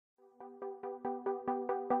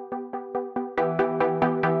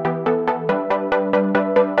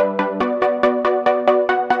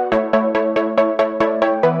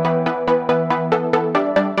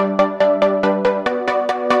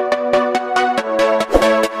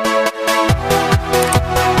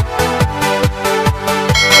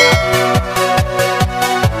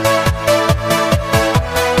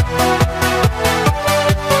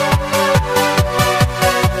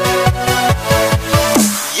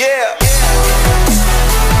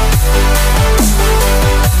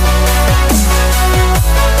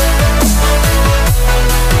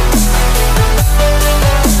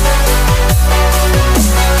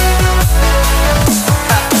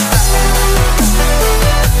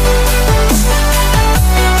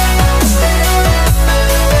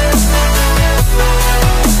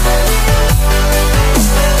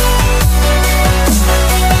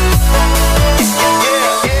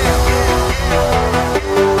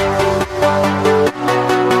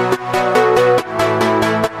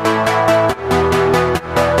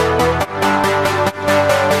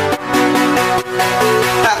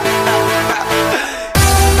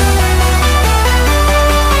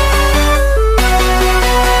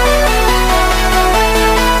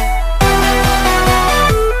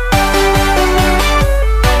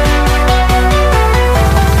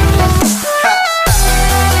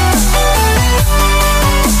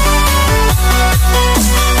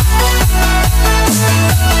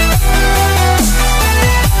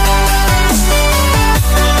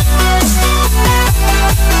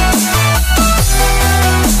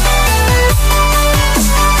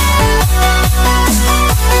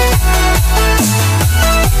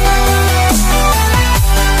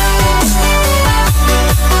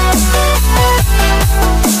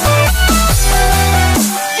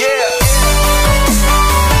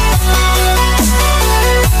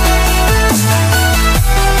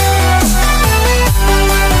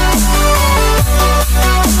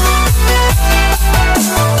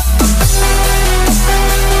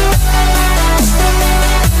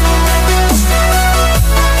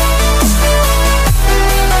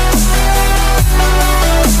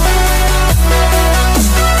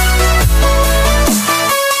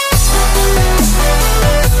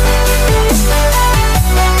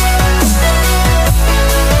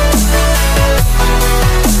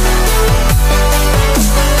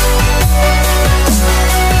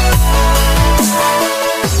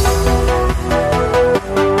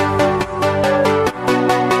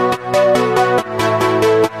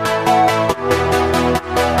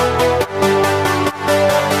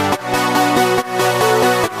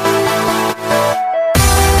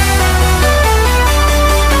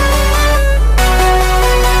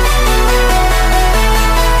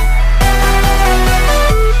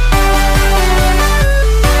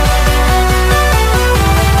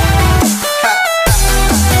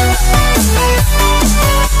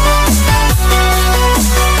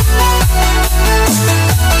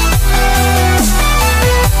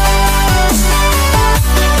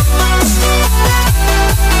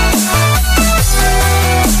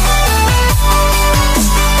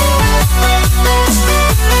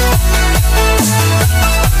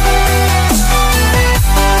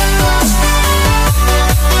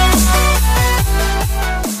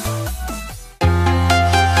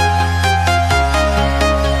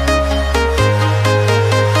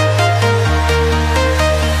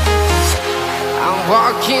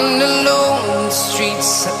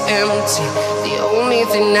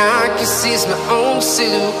sees my own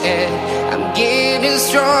silhouette. I'm getting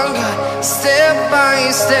stronger, step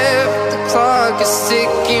by step. The clock is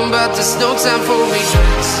ticking, but there's no time for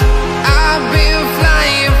regrets. I've been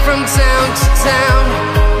flying from town to town,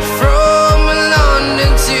 from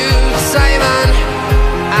London to Taiwan.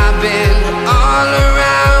 I've been all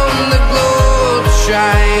around the globe,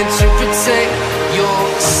 trying to protect your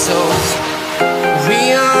soul.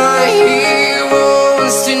 We are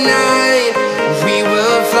heroes tonight. We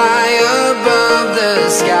will fly above the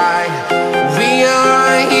sky. We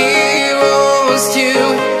are heroes tonight.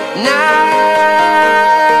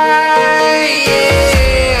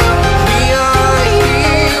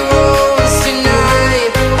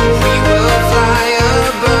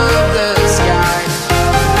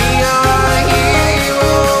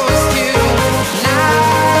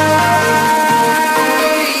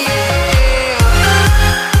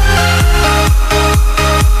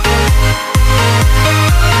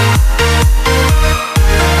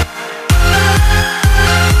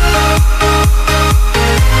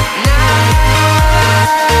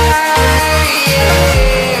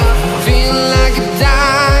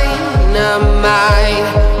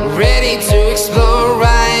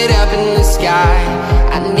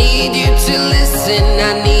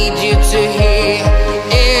 I need you to hear,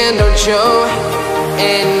 and don't show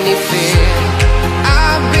any fear.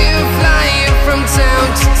 I've been flying from town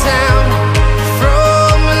to town,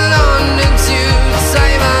 from London to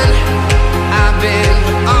Taiwan. I've been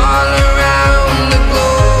all around the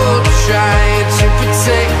globe, trying to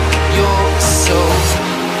protect your soul.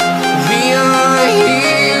 We are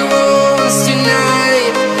heroes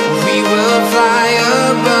tonight. We will fly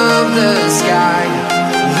above the sky.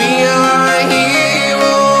 We are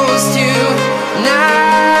heroes tonight,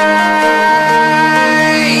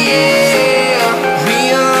 yeah. We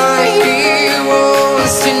are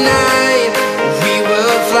heroes tonight. We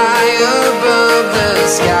will fly above the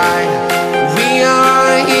sky. We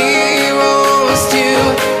are heroes tonight.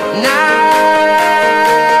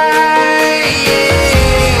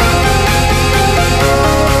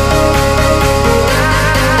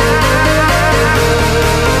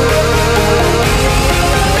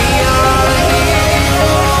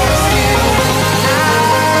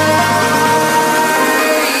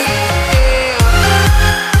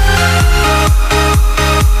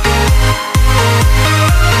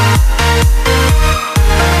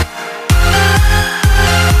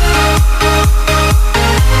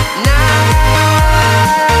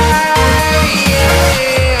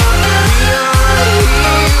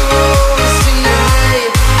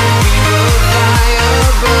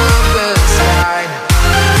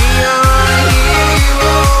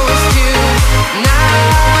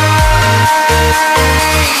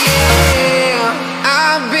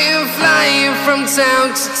 From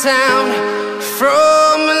town to town,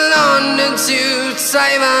 from London to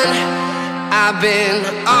Taiwan. I've been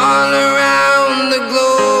all around the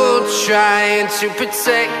globe, trying to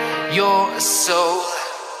protect your soul.